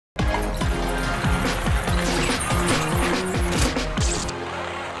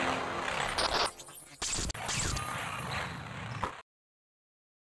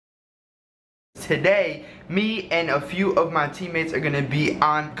Today, me and a few of my teammates are gonna be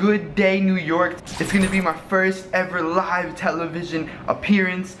on Good Day New York. It's gonna be my first ever live television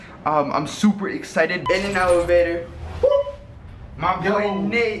appearance. I'm super excited. In an elevator, my boy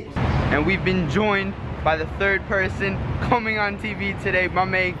Nate. And we've been joined by the third person coming on TV today, my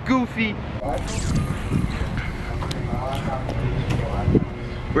man Goofy.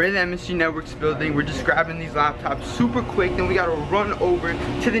 We're in the MSG Networks building. We're just grabbing these laptops super quick, then we gotta run over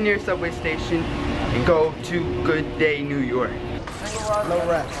to the nearest subway station and go to Good Day New York. Single ride, no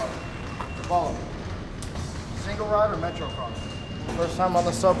rest. Follow me. Single ride or Metro car? First time on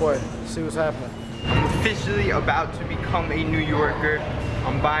the subway, see what's happening. I'm officially about to become a New Yorker.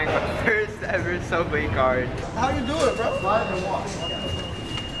 I'm buying my first ever subway card. How you do it, bro? Slide and walk.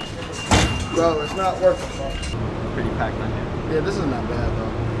 Bro, it's not working, bro. Pretty packed on here. Yeah, this isn't that bad, though.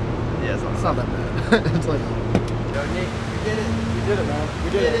 Yeah, it's not that bad. It's like, yo, Nick, you did it. We did it, man. We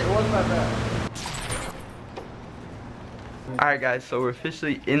did it. It wasn't that bad. Alright guys, so we're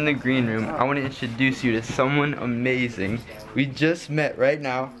officially in the green room. I want to introduce you to someone amazing. We just met right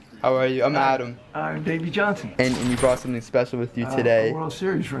now. How are you? I'm Adam. I'm Davey Johnson. And you brought something special with you today. A World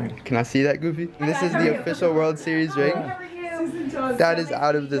Series ring. Can I see that, Goofy? This is the official World Series ring. That is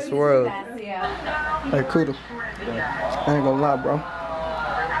out of this world. Hey, Kuda. I ain't gonna lie, bro.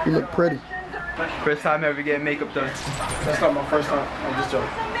 You look pretty. First time ever getting makeup done. That's not my first time. I'm just joking.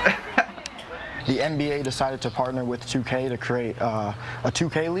 The NBA decided to partner with 2K to create a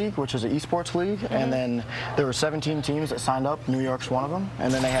 2K league, which is an esports league, and then there were 17 teams that signed up. New York's one of them,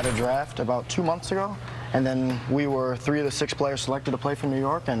 and then they had a draft about 2 months ago, and then we were 3 of the 6 players selected to play for New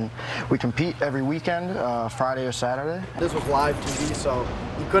York, and we compete every weekend, Friday or Saturday. This was live TV, so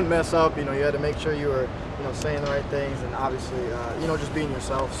you couldn't mess up. You know, you had to make sure you were, saying the right things, and obviously, just being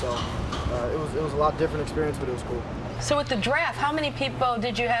yourself. So it was a lot different experience, but it was cool. So with the draft, how many people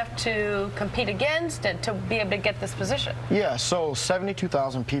did you have to compete against to be able to get this position? Yeah, so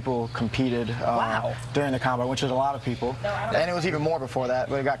 72,000 people competed during the combine, which is a lot of people. And it was even more before that,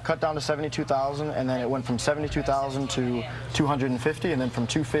 but it got cut down to 72,000, and then it went from 72,000 to 250, and then from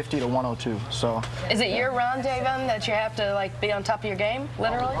 250 to 102. So is it year-round, Davon, that you have to be on top of your game,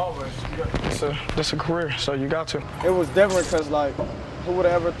 literally? It's a career, so you got to. It was different because who would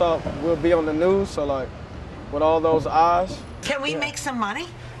have ever thought we'll be on the news? So with all those eyes. Can we make some money?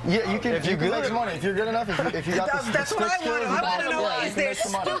 Yeah, you can. If you can make some money, if you're good enough, if you got that's what I want. I want to know, is there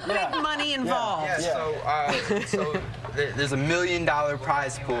stupid money involved? Yeah. So there's $1 million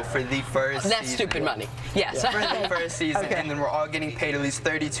prize pool for the first That's season. Stupid money. Yes. For the first season, and then we're all getting paid at least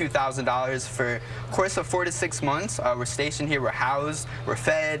 $32,000 for a course of 4 to 6 months. We're stationed here, we're housed, we're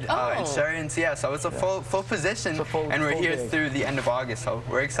fed, insurance. Yeah, so it's a full position, and we're here through the end of August. So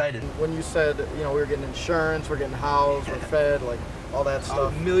we're excited. When you said we were getting insurance, we're getting housed, we're fed, all that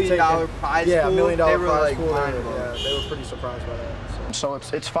stuff. $1 million prize pool. Yeah, $1 million prize pool. Yeah, they were pretty surprised by that. So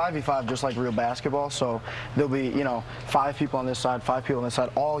it's 5v5, just like real basketball. So there'll be 5 people on this side, 5 people on this side,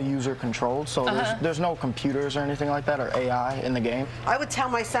 all user controlled. So there's no computers or anything like that, or AI in the game. I would tell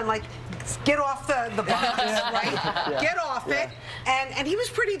my son, get off the box, right? Get off it. And he was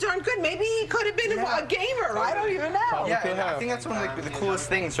pretty darn good. Maybe he could have been a gamer. I don't even know. Yeah, I think that's one of the coolest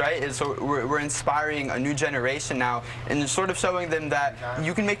things, right? Is so we're inspiring a new generation now, and sort of showing them that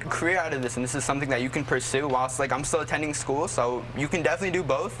you can make a career out of this, and this is something that you can pursue whilst I'm still attending school. So you can definitely do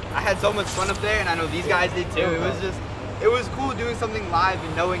both. I had so much fun up there, and I know these guys did too. It was cool doing something live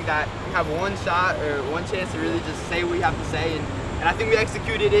and knowing that you have one shot or one chance to really just say what you have to say, and I think we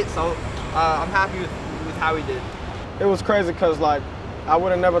executed it. So I'm happy with how we did. It was crazy because I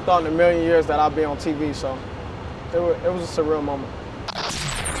would have never thought in a million years that I'd be on TV. So it was a surreal moment.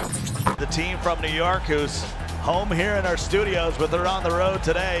 The team from New York, who's home here in our studios, but they're on the road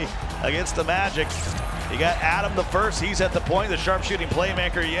today against the Magic. You got Adam the first, he's at the point, the sharpshooting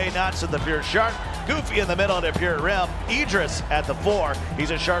playmaker, Ye Knots in the pure sharp, Goofy in the middle at the pure rim, Idris at the 4,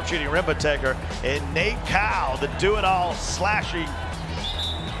 he's a sharpshooting rim protector, and Nate Cow, the do-it-all slashing.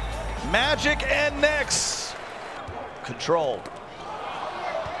 Magic and Knicks controlled.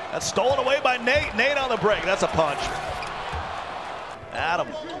 That's stolen away by Nate. Nate on the break, that's a punch. Adam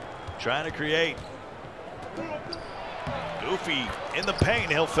trying to create. Goofy in the paint,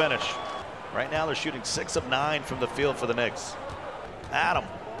 he'll finish. Right now they're shooting 6 of 9 from the field for the Knicks. Adam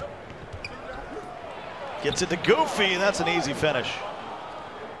gets it to Goofy, and that's an easy finish.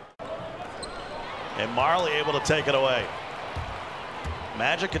 And Marley able to take it away.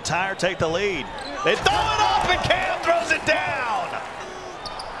 Magic and Tyre take the lead. They throw it up, and Cam throws it down.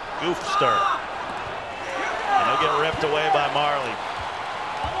 Goofster. And he'll get ripped away by Marley.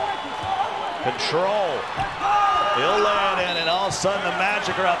 Control. He'll lay it in, and all of a sudden the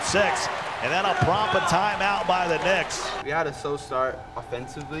Magic are up 6. And then a prompt a timeout by the Knicks. We had a slow start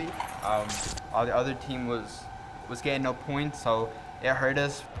offensively. All the other team was getting no points, so it hurt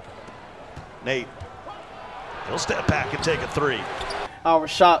us. Nate, he'll step back and take a 3. Our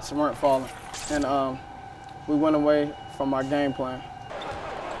shots weren't falling, and we went away from our game plan.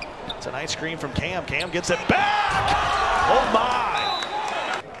 It's a nice screen from Cam. Cam gets it back. Oh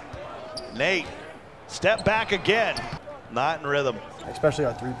my! Nate, step back again. Not in rhythm. Especially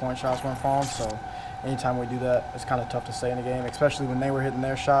our three-point shots weren't falling, so anytime we do that, it's kind of tough to stay in the game, especially when they were hitting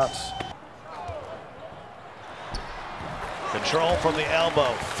their shots. Control from the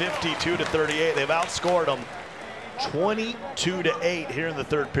elbow, 52-38. They've outscored them 22-8 here in the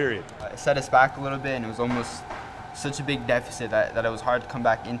third period. It set us back a little bit, and it was almost such a big deficit that it was hard to come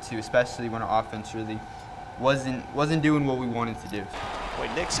back into, especially when our offense really wasn't doing what we wanted to do. Boy,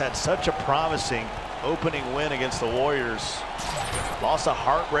 Knicks had such a promising opening win against the Warriors. Lost a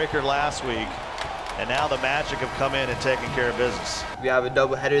heartbreaker last week, and now the Magic have come in and taken care of business. We have a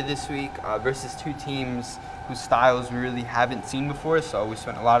doubleheader this week versus 2 teams whose styles we really haven't seen before, so we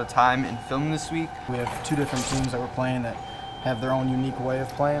spent a lot of time in film this week. We have 2 different teams that we're playing that have their own unique way of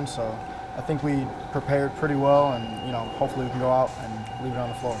playing, so I think we prepared pretty well, and you know, hopefully we can go out and leave it on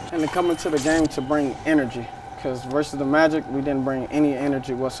the floor. And to come into the game to bring energy, because versus the Magic, we didn't bring any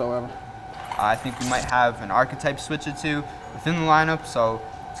energy whatsoever. I think we might have an archetype switch or 2 within the lineup, so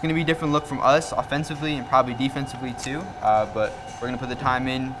it's going to be a different look from us offensively and probably defensively too, but we're going to put the time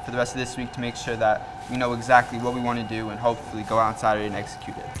in for the rest of this week to make sure that we know exactly what we want to do and hopefully go out on Saturday and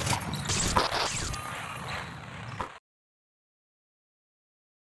execute it.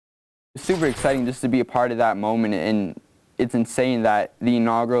 It's super exciting just to be a part of that moment, and it's insane that the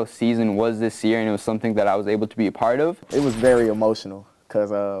inaugural season was this year and it was something that I was able to be a part of. It was very emotional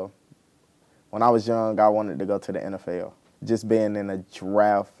because when I was young, I wanted to go to the NFL. Just being in a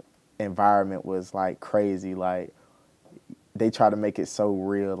draft environment was like crazy. Like, they try to make it so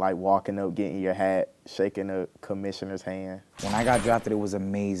real, like walking up, getting your hat, shaking the commissioner's hand. When I got drafted, it was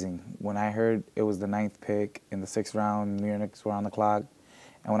amazing. When I heard it was the 9th pick in the 6th round, New York Knicks were on the clock,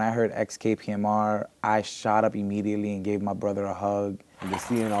 and when I heard XKPMR, I shot up immediately and gave my brother a hug. And just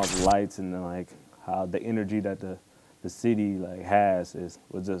seeing all the lights and like how the energy that the city like has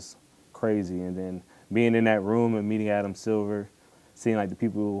was just crazy. And then being in that room and meeting Adam Silver, seeing like the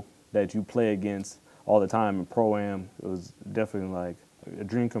people that you play against all the time in Pro-Am, it was definitely like a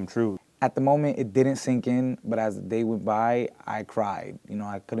dream come true. At the moment, it didn't sink in, but as the day went by, I cried. You know,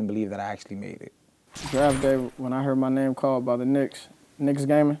 I couldn't believe that I actually made it. Draft day, when I heard my name called by the Knicks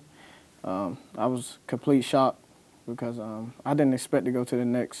Gaming, I was complete shock because I didn't expect to go to the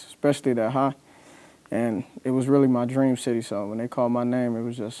Knicks, especially that high. And it was really my dream city, so when they called my name, it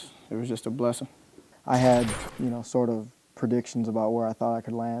was just a blessing. I had, you know, sort of predictions about where I thought I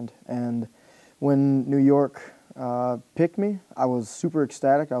could land, and when New York picked me, I was super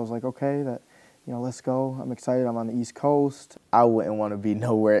ecstatic. I was like, okay, you know, let's go. I'm excited. I'm on the East Coast. I wouldn't want to be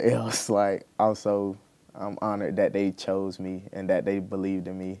nowhere else. Like, I'm honored that they chose me and that they believed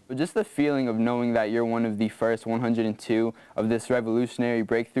in me. But just the feeling of knowing that you're one of the first 102 of this revolutionary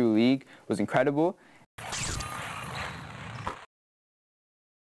breakthrough league was incredible.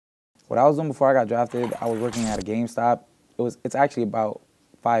 What I was doing before I got drafted, I was working at a GameStop. It's actually about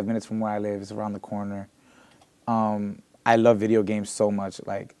 5 minutes from where I live. It's around the corner. I love video games so much.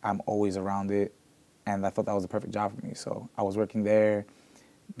 Like, I'm always around it, and I thought that was the perfect job for me. So I was working there,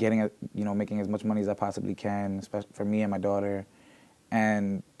 making as much money as I possibly can, especially for me and my daughter.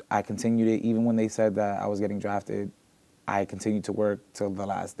 And I continued it even when they said that I was getting drafted. I continued to work till the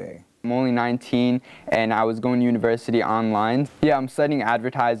last day. I'm only 19, and I was going to university online. Yeah, I'm studying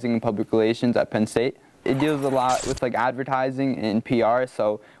advertising and public relations at Penn State. It deals a lot with like advertising and PR,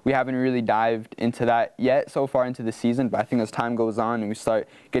 so we haven't really dived into that yet so far into the season, but I think as time goes on and we start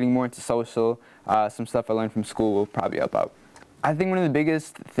getting more into social, some stuff I learned from school will probably help out. I think one of the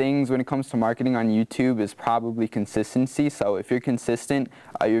biggest things when it comes to marketing on YouTube is probably consistency. So if you're consistent,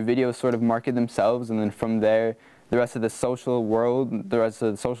 your videos sort of market themselves, and then from there, the rest of the social world, the rest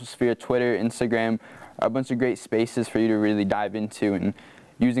of the social sphere, Twitter, Instagram, are a bunch of great spaces for you to really dive into. And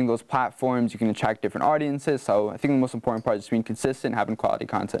using those platforms, you can attract different audiences. So I think the most important part is just being consistent and having quality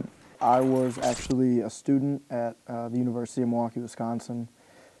content. I was actually a student at the University of Milwaukee, Wisconsin.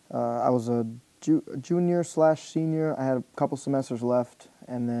 I was a junior/senior. I had a couple semesters left,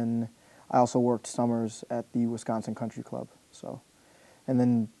 and then I also worked summers at the Wisconsin Country Club. And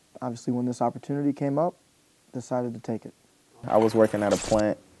then obviously when this opportunity came up, decided to take it. I was working at a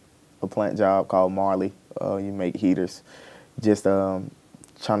plant a plant job called Marley. You make heaters. Just trying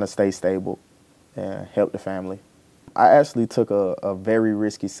to stay stable and help the family. I actually took a very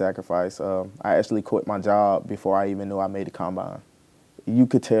risky sacrifice. I actually quit my job before I even knew I made the combine. You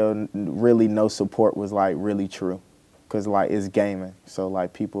could tell really no support was like really true, because like it's gaming. So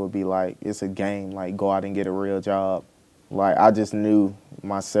like people would be like, it's a game, like go out and get a real job. Like I just knew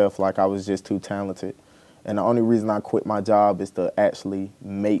myself like I was just too talented. And the only reason I quit my job is to actually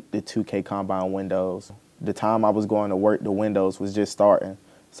make the 2K combine windows. The time I was going to work, the windows was just starting,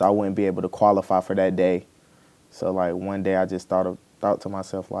 so I wouldn't be able to qualify for that day. So like one day I just thought to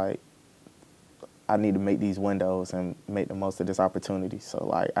myself like, I need to make these windows and make the most of this opportunity. So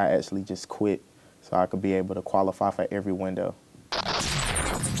like I actually just quit so I could be able to qualify for every window.